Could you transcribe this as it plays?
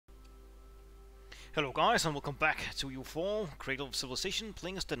Hello guys and welcome back to U4 Cradle of Civilization,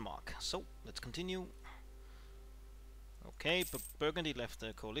 playing as Denmark. So let's continue. Okay, but Burgundy left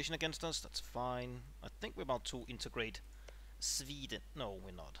the coalition against us, that's fine. I think we're about to integrate Sweden. No,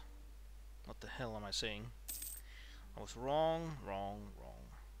 we're not. What the hell am I saying? I was wrong.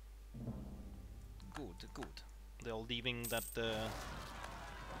 Good. They're all leaving that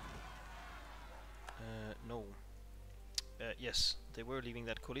no. Yes, they were leaving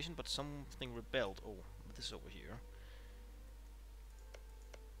that coalition, but something rebelled. Oh, this is over here.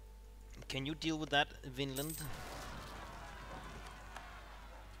 Can you deal with that, Vinland?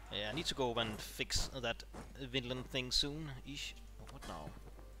 Yeah, I need to go over and fix that Vinland thing soon. Ish. Oh, what now?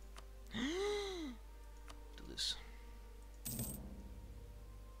 Do this.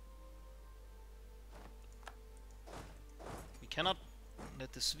 We cannot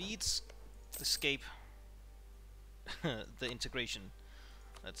let the Swedes escape the integration.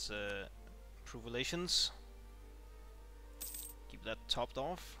 Let's improve relations. Keep that topped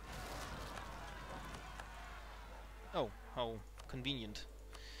off. Oh, how convenient.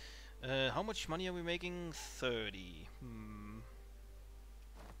 How much money are we making? 30.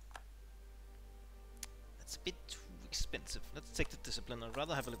 That's a bit too expensive. Let's take the discipline. I'd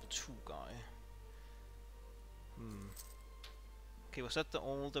rather have a level 2 guy. Okay, was that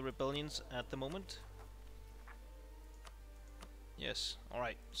all the rebellions at the moment? Yes,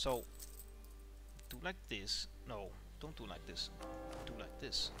 alright, so do like this. No, don't do like this. Do like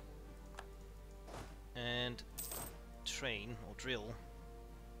this. And train or drill.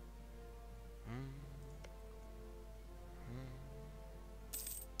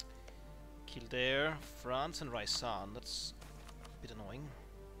 Kildare, France and Raisan. That's a bit annoying.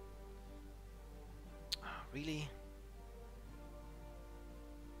 Really?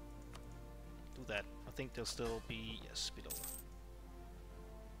 Do that. I think they'll still be, yes, below.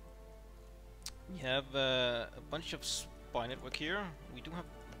 We have a bunch of spy network here. We do have...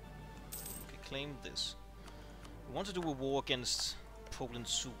 Okay, claim this. We want to do a war against Poland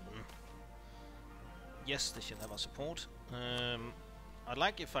soon. Yes, they should have our support. I'd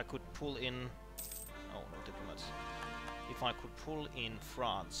like if I could pull in... Oh, no diplomats. If I could pull in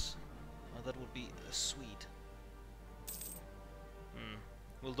France. That would be sweet.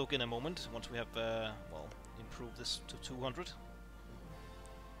 We'll look in a moment, once we have, well, improved this to 200.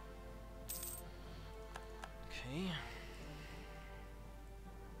 Okay.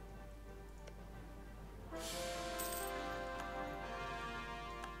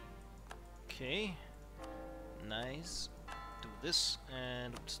 Okay. Nice. Do this,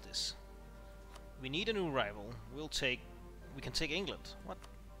 and what's this? We need a new rival. We can take England. What?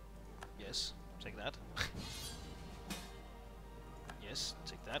 Yes, take that. Yes,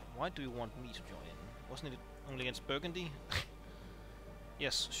 take that. Why do you want me to join in? Wasn't it only against Burgundy?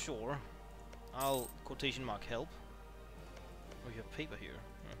 Yes, sure. I'll quotation mark help. Oh, you have paper here.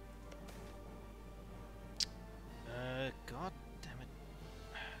 God damn it.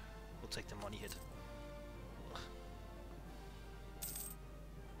 We'll take the money hit. Ugh.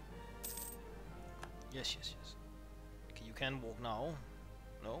 Yes. Okay, you can walk now.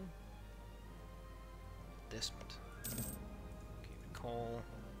 No? Desmond. Okay, recall.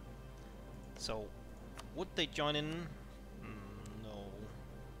 So, would they join in? No.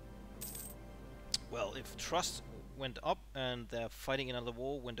 Well, if trust went up and their fighting another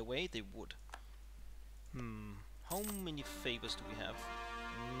war went away, they would. How many favors do we have?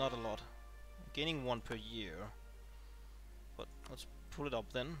 Not a lot. Gaining 1 per year. But let's pull it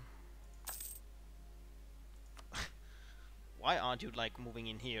up then. Why aren't you like moving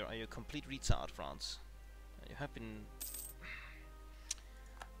in here? Are you a complete retard, France? You have been...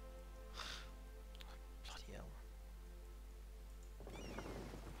 Bloody hell.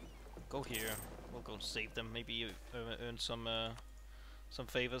 Go here. We'll go save them. Maybe you earn some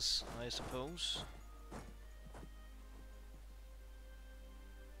favors, I suppose.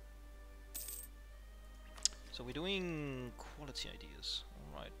 So we're doing quality ideas.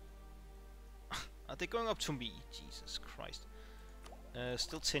 Alright. Are they going up to me? Jesus Christ.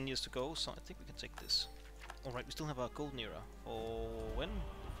 Still 10 years to go, so I think we can take this. Alright, we still have our golden era. For when?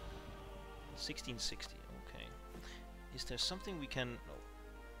 1660, okay. Is there something we can... No,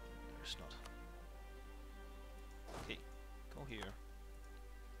 there's not. Okay, go here.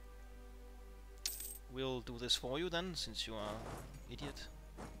 We'll do this for you then, since you are idiot.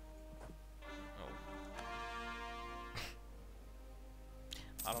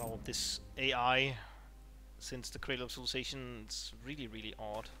 I don't know, this AI, since the Cradle of Civilization, it's really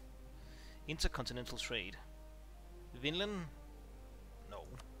odd. Intercontinental trade. Vinland? No.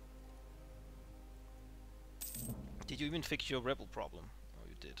 Did you even fix your rebel problem? Oh,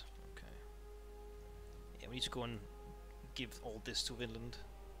 you did. Okay. we need to go and give all this to Vinland.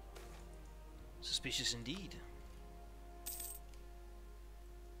 Suspicious indeed.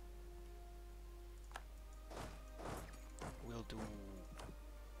 We'll do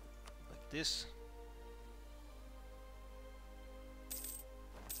like this.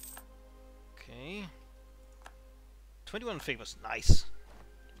 Okay. 21 favors, nice.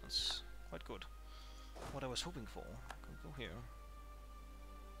 That's quite good. What I was hoping for. Can we go here?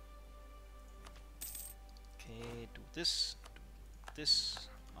 Okay, do this. Do this.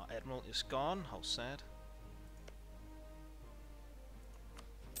 Our admiral is gone. How sad.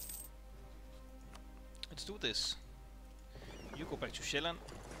 Let's do this. You go back to Sjælland.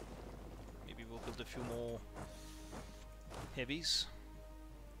 Maybe we'll build a few more heavies.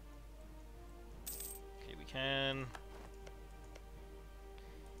 Okay, we can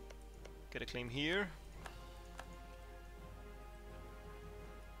get a claim here.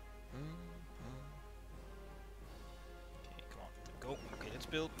 Okay, come on, there we go. Okay, let's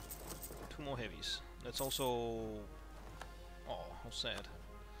build 2 more heavies. Let's also... Oh, how sad.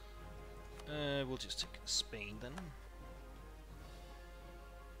 We'll just take Spain then.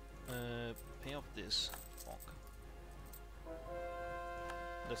 Pay off this. Bonk.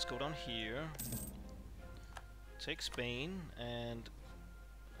 Let's go down here. Take Spain and...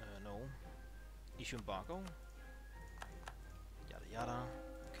 no. Issue embargo. Yada yada.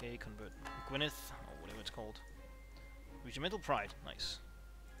 Okay, convert Gwyneth, or whatever it's called. Regimental pride, nice.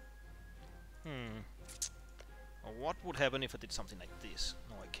 What would happen if I did something like this?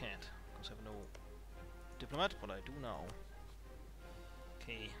 No, I can't, because I have no diplomat, but I do now.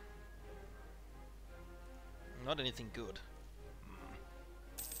 Okay. Not anything good.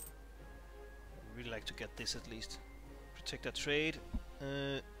 I'd really like to get this at least. Protect our trade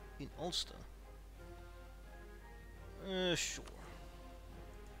in Ulster. Sure.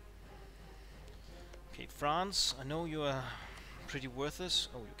 Okay, France, I know you are pretty worthless.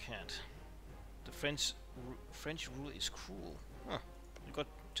 Oh, you can't. The French ruler is cruel. Huh. You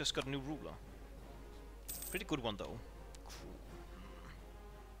just got a new ruler. Pretty good one though. Cruel.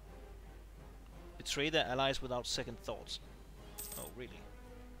 Betray their allies without second thoughts. Oh, really?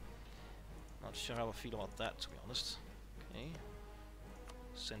 Not sure how I feel about that, to be honest. Okay.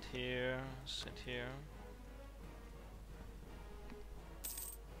 Send here, send here.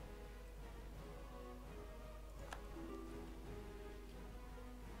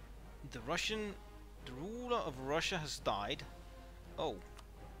 The ruler of Russia has died. Oh.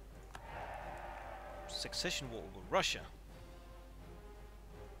 Succession war with Russia.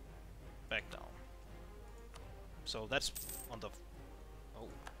 Back down. So that's on the... Oh.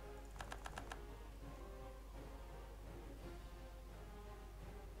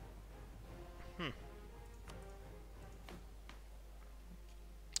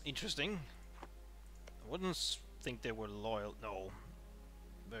 Interesting. I wouldn't think they were loyal. No.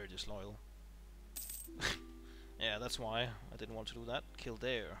 Very disloyal. Yeah, that's why I didn't want to do that.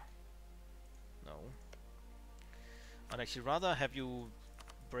 Kildare. No. I'd actually rather have you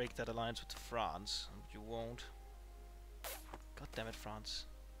break that alliance with France, but you won't. God damn it, France.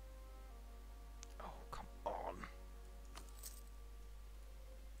 Oh, come on.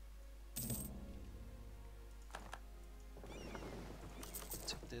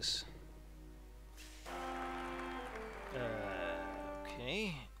 Take this.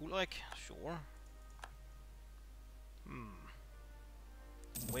 Okay, Ulrich, sure.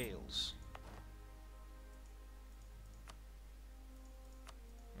 Wales.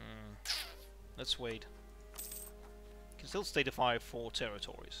 Let's wait. Can still statify 4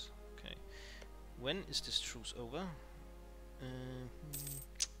 territories. Okay. When is this truce over?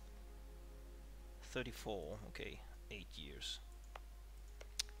 34. Okay, 8 years.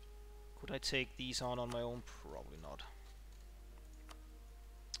 Could I take these on my own? Probably not.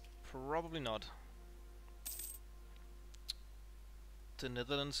 Probably not. The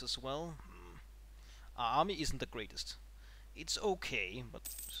Netherlands as well. Our army isn't the greatest. It's okay, but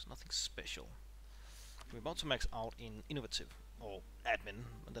it's nothing special. We're about to max out in innovative or admin,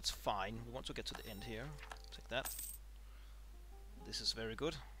 and that's fine. We want to get to the end here. Take that. This is very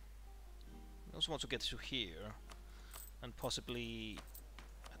good. We also want to get to here, and possibly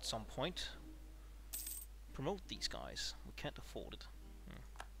at some point promote these guys. We can't afford it.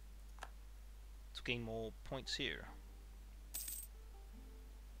 To gain more points here.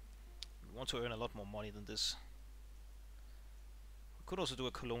 We want to earn a lot more money than this. We could also do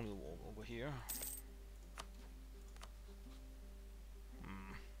a colonial war over here.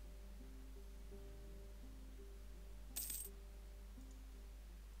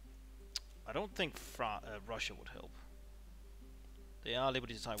 I don't think Russia would help. They are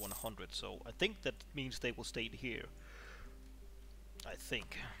Liberty Type 100, so I think that means they will stay here. I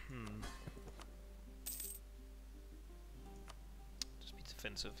think. Just be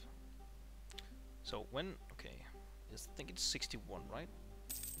defensive. So when... okay. I think it's 61, right?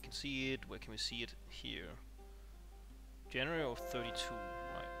 You can see it. Where can we see it? Here. January of 32,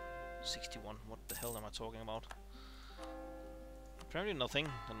 right. 61. What the hell am I talking about? Apparently nothing.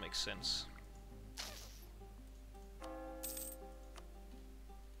 That makes sense.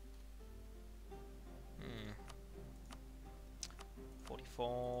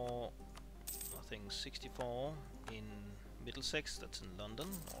 44. Nothing. 64 in Middlesex. That's in London.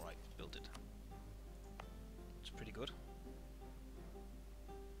 Alright, built it. It's pretty good.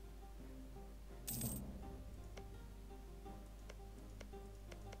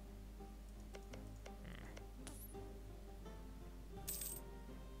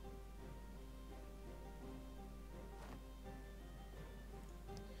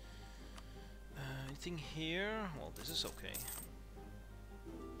 Anything here? Well, this is okay.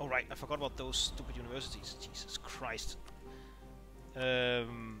 Oh right, I forgot about those stupid universities. Jesus Christ.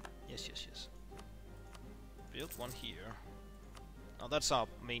 Yes. Build one here. Now that's our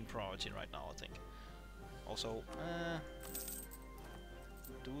main priority right now, I think. Also,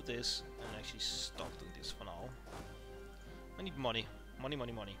 do this and actually stop doing this for now. I need money.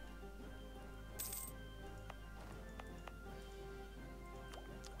 Money.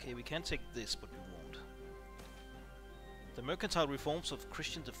 Okay, we can take this, but we won't. The mercantile reforms of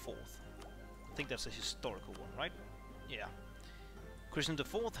Christian IV. I think that's a historical one, right? Yeah. Christian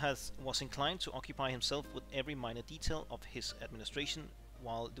IV was inclined to occupy himself with every minor detail of his administration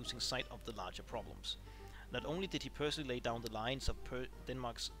while losing sight of the larger problems. Not only did he personally lay down the lines of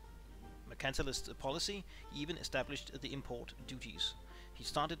Denmark's mercantilist policy, he even established the import duties. He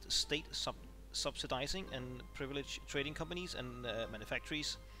started state subsidizing and privileged trading companies and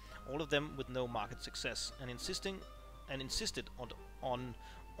manufactories, all of them with no market success, and insisted on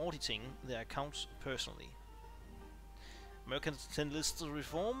auditing their accounts personally. Mercantilist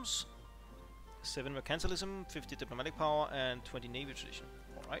reforms: 7 mercantilism, 50 diplomatic power, and 20 navy tradition.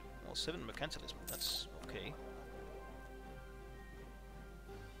 Alright, well, 7 mercantilism, that's okay.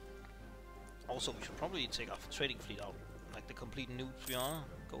 Also, we should probably take our trading fleet out, like the complete noobs we are.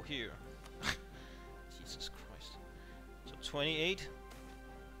 Go here. Jesus Christ. So 28.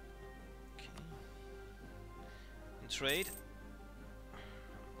 Okay. In trade.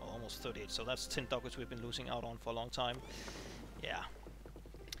 Well, almost 38. So that's 10 ducats we've been losing out on for a long time. Yeah.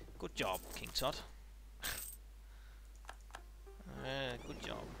 Good job, King Tut. Good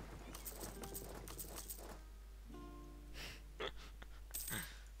job.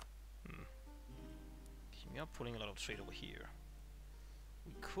 We are pulling a lot of trade over here.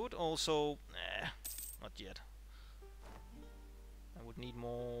 We could also... not yet. I would need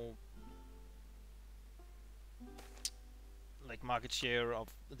more... like market share of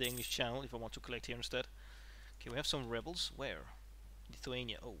the English Channel if I want to collect here instead. Okay, we have some rebels. Where?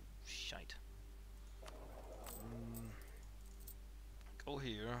 Lithuania. Oh, shite. Go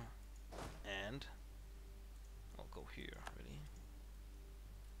here. And... I'll go here, really.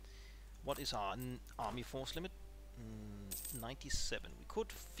 What is our army force limit? 97. We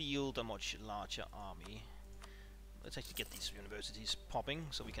could field a much larger army. Let's actually get these universities popping,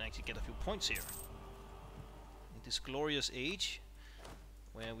 so we can actually get a few points here. In this glorious age,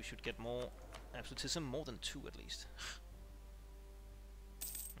 where we should get more absolutism, more than 2 at least.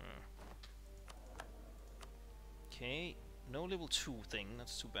 Okay, no level 2 thing,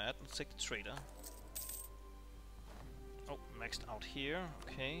 that's too bad. Let's take the trader. Oh, maxed out here,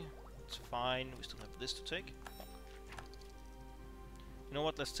 okay. It's fine, we still have this to take. You know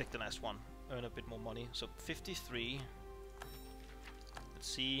what, let's take the last one. Earn a bit more money. So 53.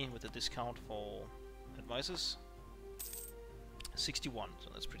 Let's see, with the discount for advisors. 61, so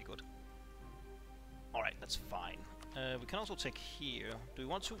that's pretty good. Alright, that's fine. We can also take here. Do we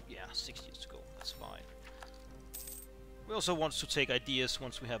want to? Yeah, 6 years to go, that's fine. We also want to take ideas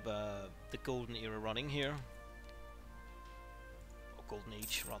once we have the golden era running here. Or golden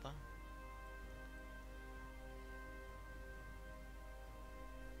age, rather.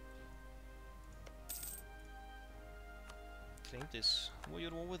 Claim this. Who are you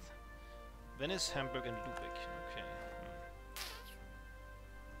at war with? Venice, Hamburg, and Lübeck. Okay.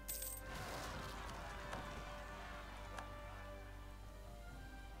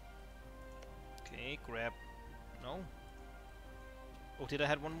 Okay, grab. No. Oh, did I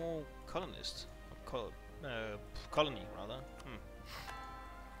have one more colonist? Colony, rather.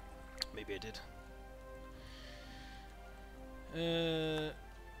 Maybe I did.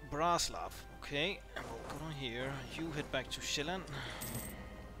 Braslav. Okay, and we'll go on here. You head back to Sjælland.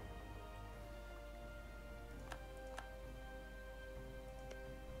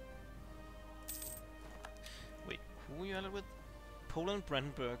 Wait, who are you allied with? Poland,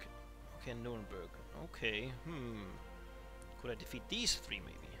 Brandenburg. Okay, Nuremberg. Okay, could I defeat these three,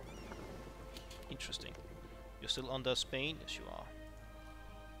 maybe? Interesting. You're still under Spain? Yes, you are.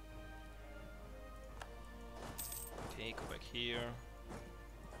 Okay, go back here.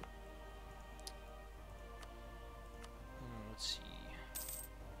 Let's see.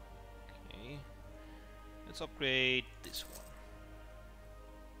 Okay. Let's upgrade this one.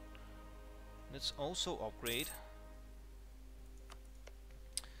 Let's also upgrade.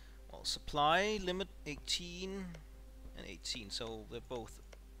 Well, supply limit 18 and 18, so they're both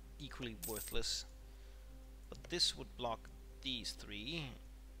equally worthless. But this would block these three,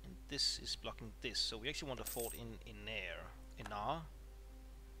 and this is blocking this. So we actually want a fort in there, in R,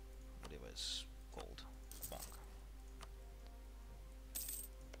 whatever it's called. Bonk.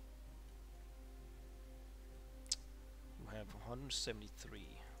 You have 173.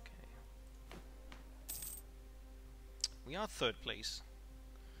 Okay. We are third place.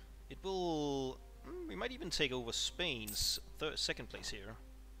 It will. We might even take over Spain's second place here.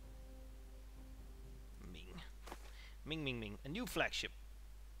 Ming, Ming, Ming. A new flagship.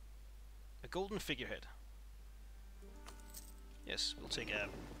 A golden figurehead. Yes, we'll take a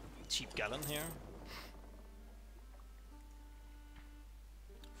cheap gallon here.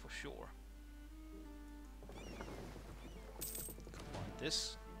 For sure. Combine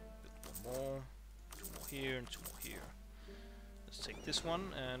this. Build one more. Two more here and two more here. Let's take this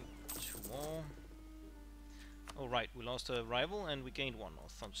one and two more. Oh right, we lost a rival and we gained one or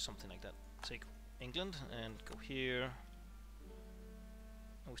something like that. Take England and go here.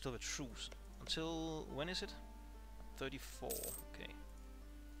 Oh, we still have a truce. Until when is it? 34. Okay.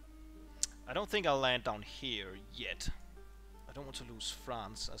 I don't think I'll land down here yet. I don't want to lose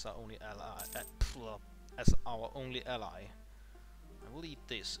France as our only ally. As our only ally. I will eat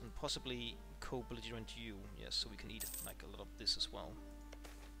this and possibly co-belligerent you. Yes, so we can eat like a lot of this as well.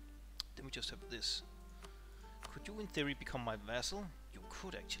 Then we just have this. Could you in theory become my vassal? You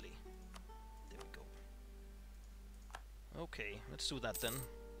could actually. Okay, let's do that then.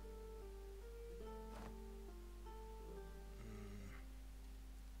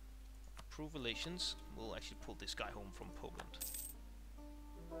 Improve relations. We'll actually pull this guy home from Poland.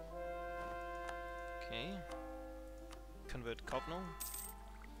 Okay. Convert Kovno.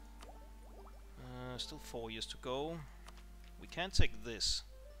 Still 4 years to go. We can take this.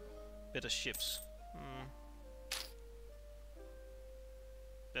 Better ships.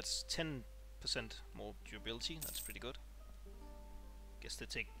 That's 10% more durability. That's pretty good. Guess they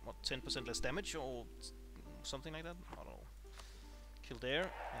take, what, 10% less damage or something like that? I don't know. Kildare,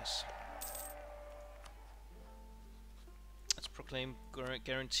 yes. Let's proclaim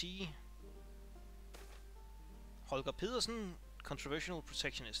guarantee. Holger Pedersen, controversial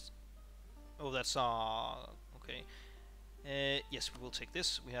protectionist. Oh, that's okay. Yes, we will take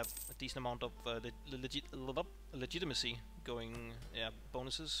this. We have a decent amount of legitimacy going,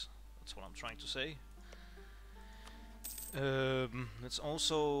 bonuses. That's what I'm trying to say. Let's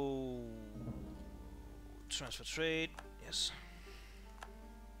also transfer trade. Yes.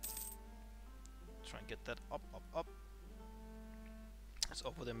 Try and get that up, up, up. Let's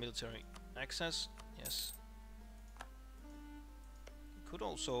offer them military access. Yes. Could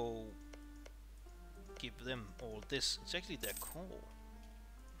also give them all this. It's actually their core.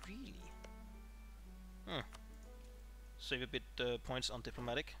 Really? Huh. Save a bit points on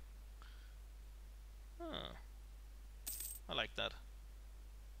diplomatic. Huh. I like that.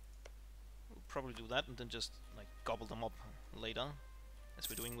 We'll probably do that and then just like gobble them up later, as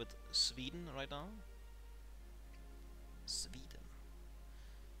we're doing with Sweden right now. Sweden.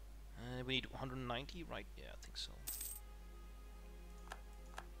 We need 190, right? Yeah, I think so.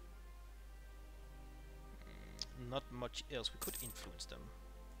 Not much else. We could influence them.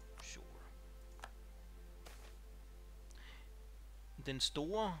 Sure. Den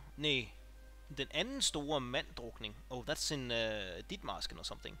store... Nej. Den anden store manddrukning. Oh, that's in Ditmarsken or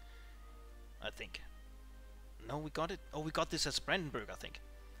something. I think. No, we got it. Oh, we got this as Brandenburg, I think.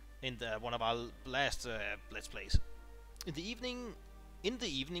 In one of our last Let's Plays. In the evening,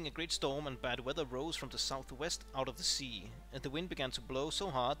 a great storm and bad weather rose from the southwest out of the sea, and the wind began to blow so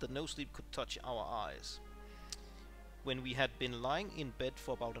hard that no sleep could touch our eyes. When we had been lying in bed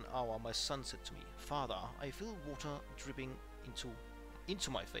for about an hour, my son said to me, "Father, I feel water dripping into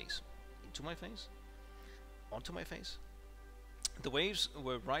my face." Into my face? Onto my face? The waves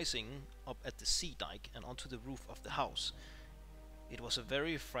were rising up at the sea dike and onto the roof of the house. It was a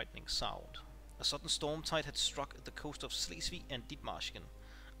very frightening sound. A sudden storm tide had struck the coast of Schleswig and Dithmarschen,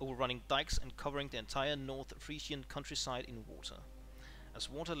 overrunning dikes and covering the entire North Frisian countryside in water. As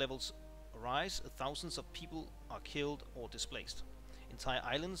water levels rise, thousands of people are killed or displaced. Entire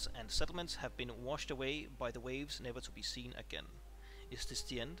islands and settlements have been washed away by the waves, never to be seen again. Is this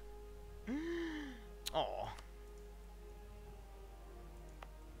the end? Oh.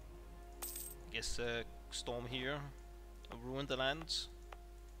 Guess the storm here ruined the lands.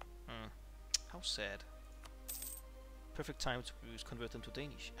 How sad. Perfect time to convert them to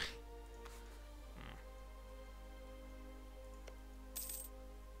Danish.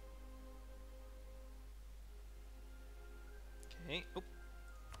 Okay. Oh,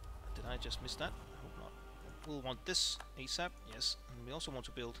 did I just miss that? I hope not. We'll want this ASAP. Yes, and we also want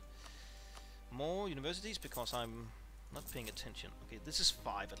to build more universities because I'm not paying attention. Okay, this is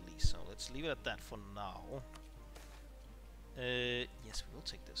 5 at least, so let's leave it at that for now. Yes, we will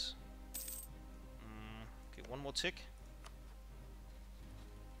take this. Okay, one more tick.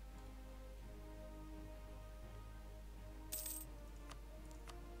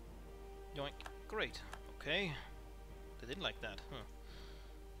 Yoink. Great. Okay. They didn't like that, huh?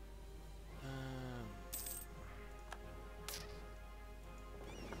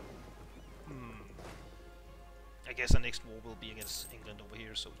 I guess the next war will be against England over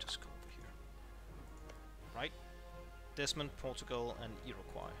here, so just go over here. Right? Desmond, Portugal, and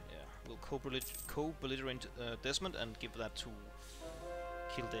Iroquois. Yeah, we'll co-belligerent Desmond and give that to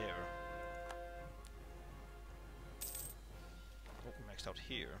Kildare. Oh, we maxed out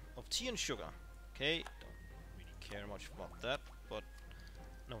here. Of tea and sugar. Okay, don't really care much about that, but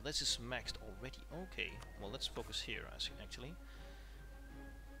no, this is maxed already. Okay, well let's focus here actually.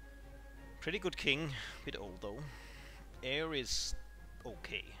 Pretty good king, bit old though. Air is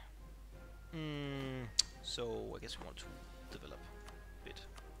okay. So I guess we want to develop a bit.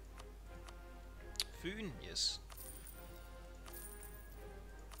 Fyn, yes.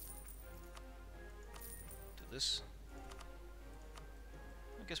 Do this.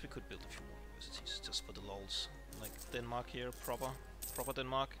 I guess we could build a few more universities just for the lols. Like Denmark here, proper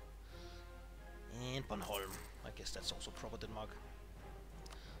Denmark. And Bornholm. I guess that's also proper Denmark.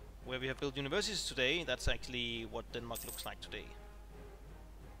 Where we have built universities today, that's actually what Denmark looks like today.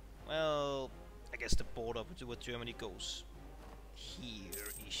 Well, I guess the border with Germany goes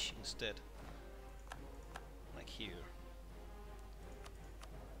here-ish instead. Like here.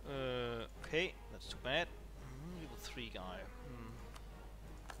 Okay, that's too bad. Level 3 guy.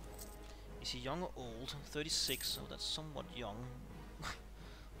 Is he young or old? 36, so that's somewhat young.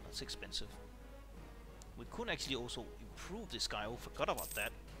 That's expensive. We could actually also improve this guy. I forgot about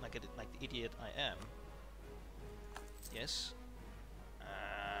that. Like the idiot I am. Yes.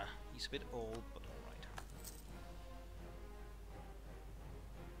 He's a bit old, but alright.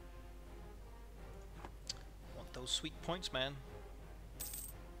 Want those sweet points, man.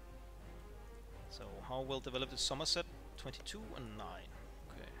 So, how well developed is Somerset? 22 and 9.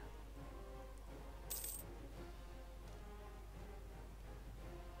 Okay.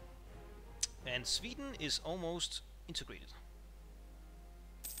 And Sweden is almost integrated.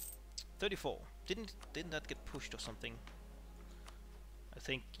 34. Didn't that get pushed or something? I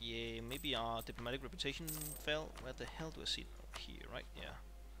think, yeah, maybe our diplomatic reputation fell. Where the hell do I see it? Oh, here, right? Yeah.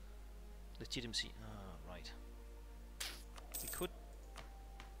 Legitimacy. Right. We could.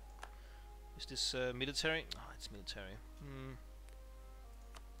 Is this military? Ah, it's military.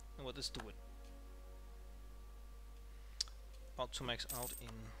 And what does do it? About to max out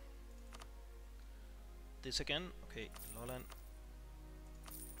in this again. Okay, Lolland.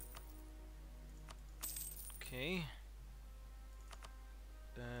 Okay.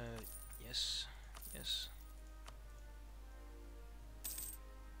 Yes. Yes.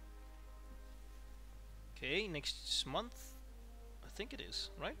 Okay, next month? I think it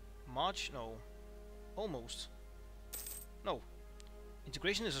is, right? March? No. Almost. No.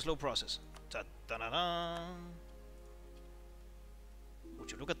 Integration is a slow process. Ta-da-da-da!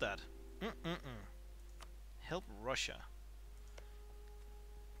 Would you look at that? Help Russia.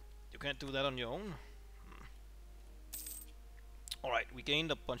 You can't do that on your own? Alright, we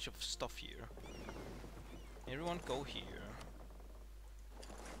gained a bunch of stuff here. Everyone go here.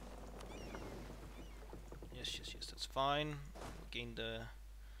 Yes, that's fine. We gained the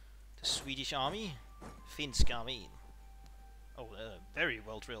Swedish army. Finsk army. Oh, very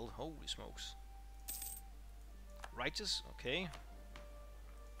well drilled. Holy smokes. Righteous, okay.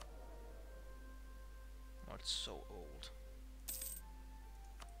 Oh, it's so old.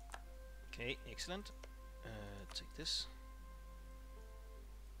 Okay, excellent. Take this.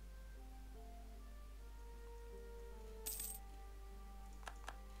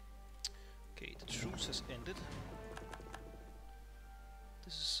 Okay,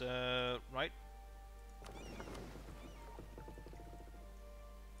 this, right?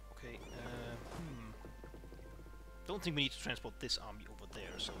 Okay, don't think we need to transport this army over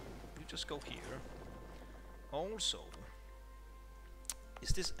there, so you just go here. Also, is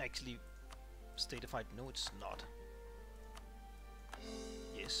this actually statified? No, it's not.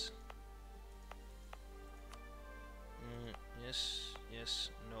 Yes. Yes, yes,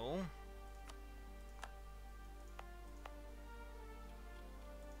 no.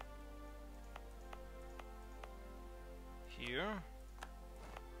 Here.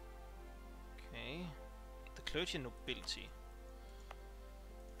 Okay. The clergy and nobility.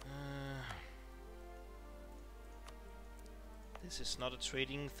 This is not a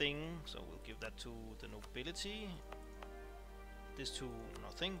trading thing, so we'll give that to the nobility. This to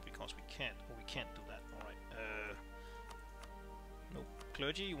nothing, because we can't, or we can't do that. Alright. No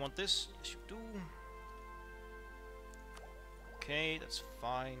clergy, you want this? Yes, you do. Okay, that's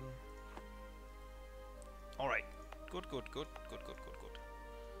fine. Alright. Good.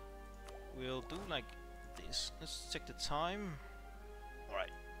 We'll do like this. Let's check the time.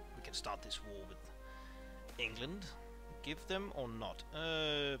 Alright. We can start this war with England. Give them or not?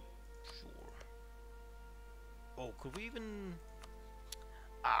 Sure. Oh, could we even...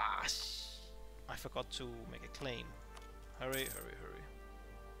 Ah, I forgot to make a claim. Hurry.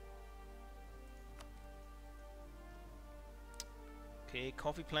 Okay,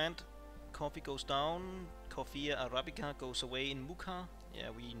 coffee plant. Coffee goes down. Coffea arabica goes away in Muka.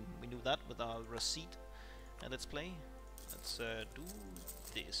 Yeah, we knew that with our receipt. And let's play. Let's do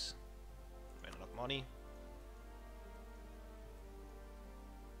this. Ran out of money.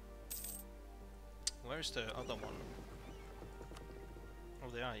 Where's the other one? Oh,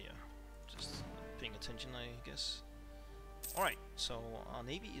 they are here. Just paying attention, I guess. Alright, so our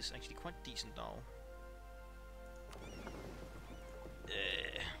navy is actually quite decent now.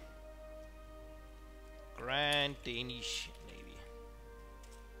 Grand Danish Navy.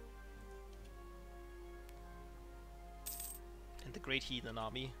 And the Great Heathen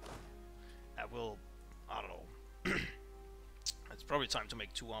Army. I don't know. It's probably time to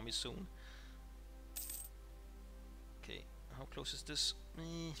make 2 armies soon. Okay, how close is this?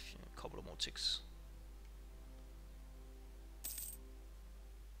 A couple of more ticks.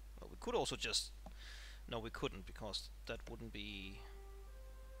 Well, we could also just... No, we couldn't, because that wouldn't be...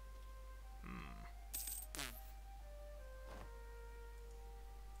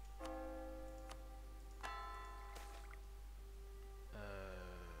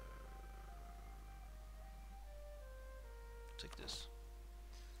 Take this.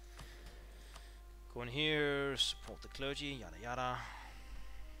 Go in here, support the clergy, yada yada.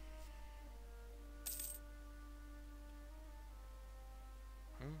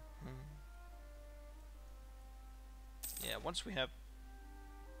 Yeah, once we have...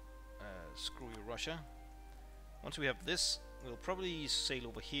 screw you, Russia. Once we have this, we'll probably sail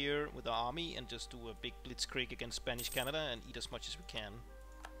over here with our army and just do a big blitzkrieg against Spanish Canada and eat as much as we can.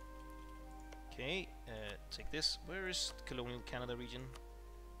 Okay, take this. Where is the colonial Canada region?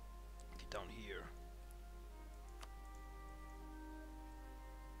 Okay, down here.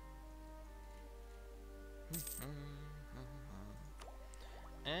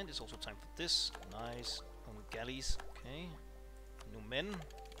 And it's also time for this. Nice. Galleys. Okay. New men.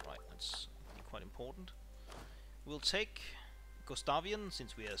 Right, that's quite important. We'll take Gustavian,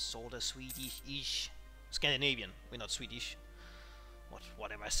 since we are sort of Swedish-ish. Scandinavian. We're not Swedish.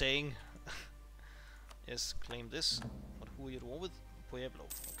 What am I saying? Yes, claim this. But who are you at war with? Pueblo.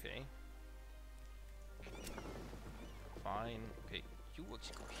 Okay. Fine. Okay, you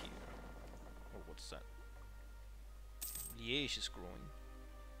actually go here. Oh, what's that? Liège is growing.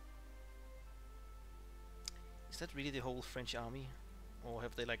 Is that really the whole French army? Or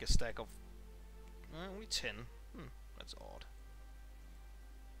have they like a stack of... only 10. That's odd.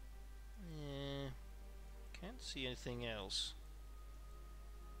 Can't see anything else.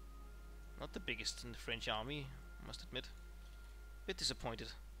 Not the biggest in the French army, I must admit. Bit disappointed.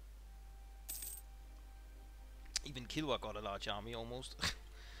 Even Kilwa got a large army almost.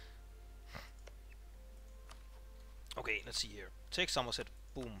 Okay, let's see here. Take Somerset.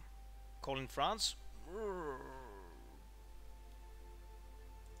 Boom. Call in France.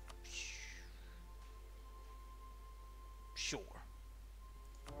 Sure.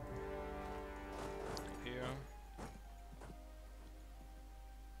 Here.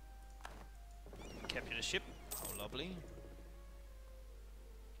 Capture the ship. How lovely.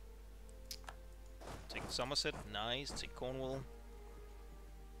 Take Somerset. Nice. Take Cornwall.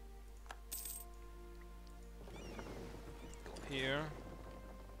 Go here.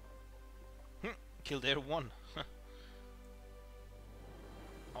 Kildare 1.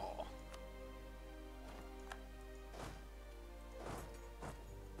 Oh,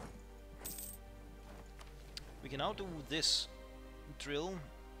 can now do this drill.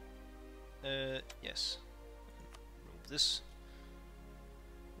 Yes. Remove this.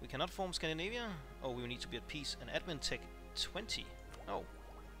 We cannot form Scandinavia. Oh, we need to be at peace. And admin tech 20. Oh.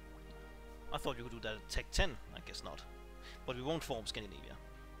 I thought you could do that at tech 10. I guess not. But we won't form Scandinavia.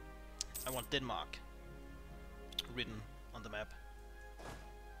 I want Denmark written on the map.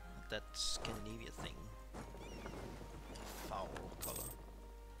 That Scandinavia thing. Foul color.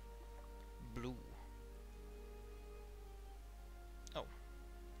 Blue. Oh.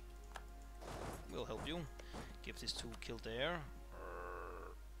 We'll help you. Give this to Kildare.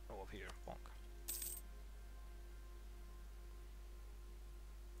 Oh, up here. Bonk.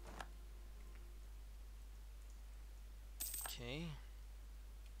 Okay.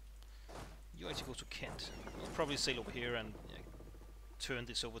 You actually go to Kent. We'll probably sail over here and turn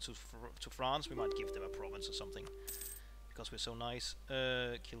this over to France. We might give them a province or something because we're so nice.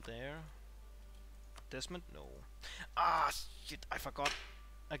 Kildare. Desmond? No. Ah, shit! I forgot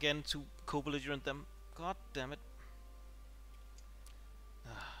again to co-belligerent them. God damn it!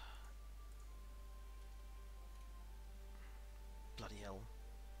 Bloody hell!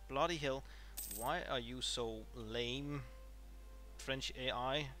 Bloody hell! Why are you so lame, French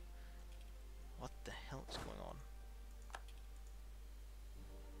AI? What the hell is going on?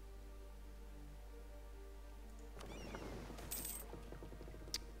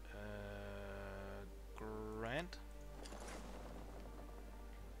 Grant.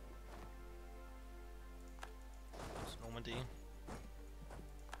 It's Normandy.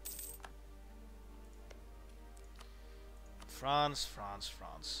 France, France,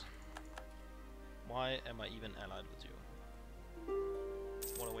 France. Why am I even allied with you?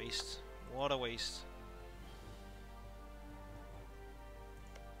 What a waste. What a waste.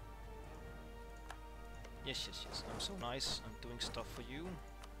 Yes, yes, yes. I'm so nice. I'm doing stuff for you.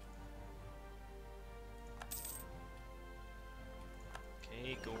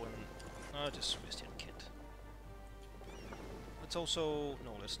 Okay, go and just rest here in Kent. Let's also...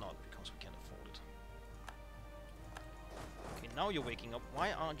 No, let's not, because we can't afford it. Okay, now you're waking up.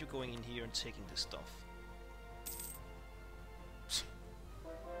 Why aren't you going in here and taking this stuff?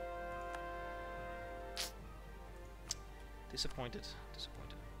 Disappointed.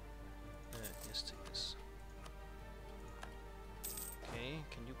 Disappointed. Yes, take this. Okay,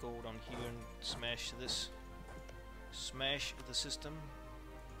 can you go down here and smash this? Smash the system.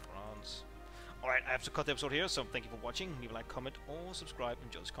 France. Alright, I have to cut the episode here, so thank you for watching. Leave a like, comment, or subscribe and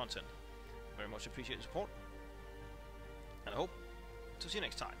enjoy this content. Very much appreciate the support. And I hope to see you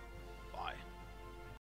next time. Bye.